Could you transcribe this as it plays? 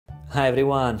Hi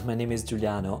everyone, my name is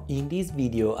Giuliano. In this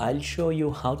video, I'll show you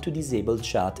how to disable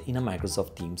chat in a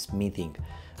Microsoft Teams meeting.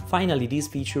 Finally, this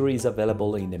feature is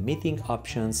available in the meeting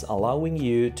options, allowing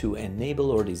you to enable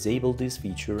or disable this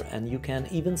feature, and you can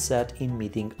even set in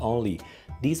meeting only.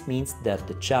 This means that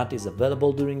the chat is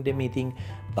available during the meeting,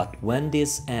 but when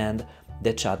this ends,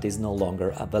 the chat is no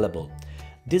longer available.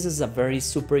 This is a very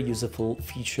super useful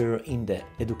feature in the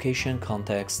education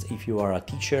context if you are a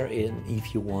teacher and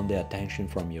if you want the attention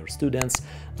from your students,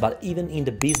 but even in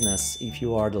the business if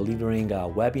you are delivering a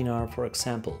webinar, for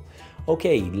example.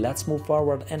 Okay, let's move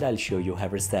forward and I'll show you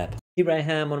every step. Here I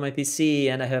am on my PC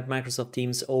and I have Microsoft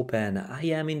Teams open. I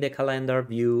am in the calendar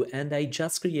view and I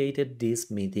just created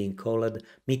this meeting called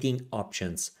Meeting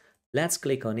Options. Let's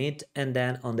click on it and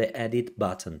then on the Edit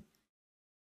button.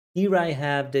 Here I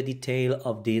have the detail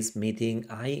of this meeting.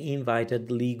 I invited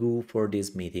Ligu for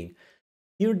this meeting.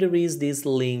 Here there is this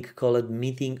link called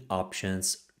Meeting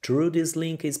Options. Through this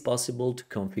link is possible to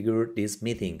configure this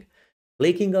meeting.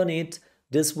 Clicking on it,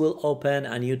 this will open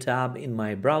a new tab in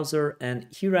my browser, and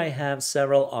here I have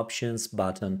several options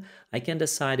button. I can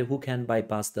decide who can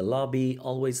bypass the lobby,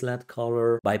 always let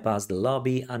caller bypass the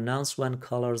lobby, announce when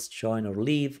callers join or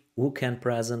leave, who can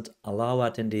present, allow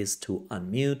attendees to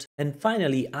unmute, and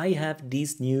finally I have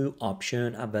this new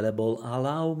option available,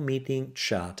 allow meeting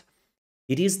chat.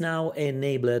 It is now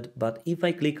enabled, but if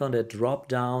I click on the drop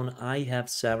down, I have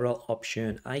several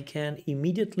options. I can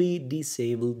immediately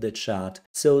disable the chat.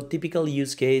 So typical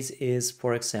use case is,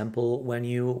 for example, when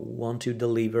you want to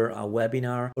deliver a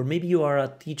webinar, or maybe you are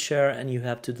a teacher and you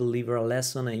have to deliver a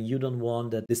lesson and you don't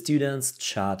want that the students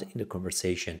chat in the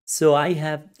conversation. So I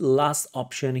have last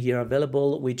option here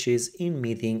available, which is in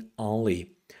meeting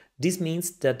only. This means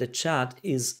that the chat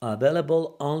is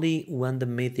available only when the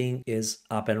meeting is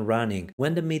up and running.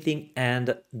 When the meeting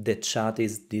ends, the chat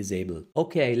is disabled.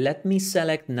 Okay, let me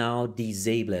select now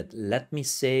disabled. Let me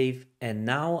save, and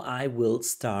now I will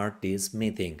start this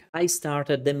meeting. I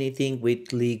started the meeting with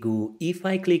Ligu. If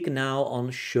I click now on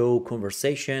show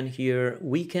conversation here,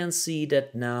 we can see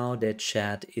that now the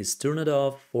chat is turned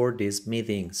off for this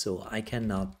meeting, so I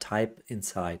cannot type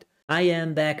inside. I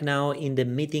am back now in the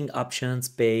meeting options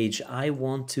page. I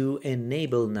want to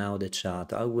enable now the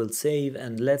chat. I will save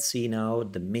and let's see now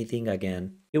the meeting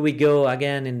again. Here we go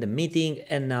again in the meeting,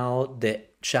 and now the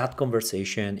chat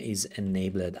conversation is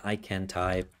enabled. I can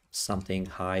type something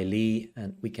highly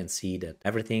and we can see that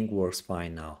everything works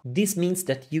fine now. This means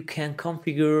that you can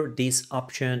configure this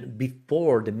option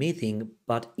before the meeting,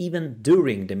 but even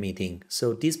during the meeting.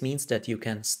 So this means that you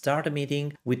can start a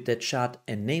meeting with the chat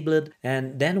enabled,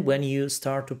 and then when you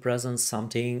start to present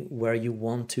something where you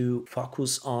want to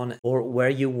focus on or where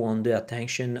you want the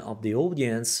attention of the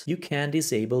audience, you can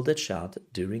disable the chat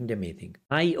during the meeting.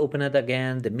 I open it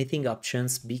again, the meeting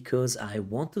options, because I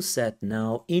want to set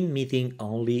now in meeting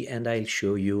only, and I'll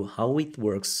show you how it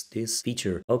works, this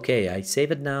feature. Okay, I save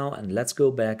it now and let's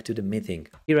go back to the meeting.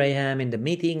 Here I am in the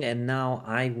meeting and now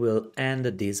I will end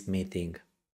this meeting.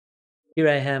 Here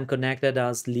I am connected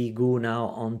as Ligu now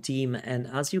on team, and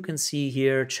as you can see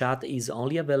here, chat is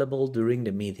only available during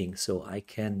the meeting, so I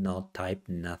cannot type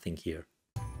nothing here.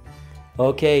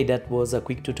 Okay, that was a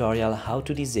quick tutorial how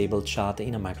to disable chat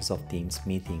in a Microsoft Teams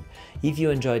meeting. If you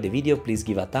enjoyed the video, please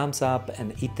give a thumbs up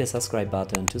and hit the subscribe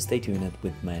button to stay tuned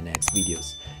with my next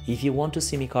videos. If you want to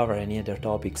see me cover any other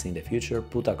topics in the future,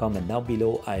 put a comment down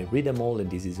below. I read them all,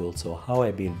 and this is also how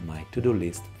I build my to-do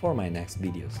list for my next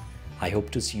videos. I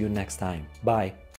hope to see you next time. Bye!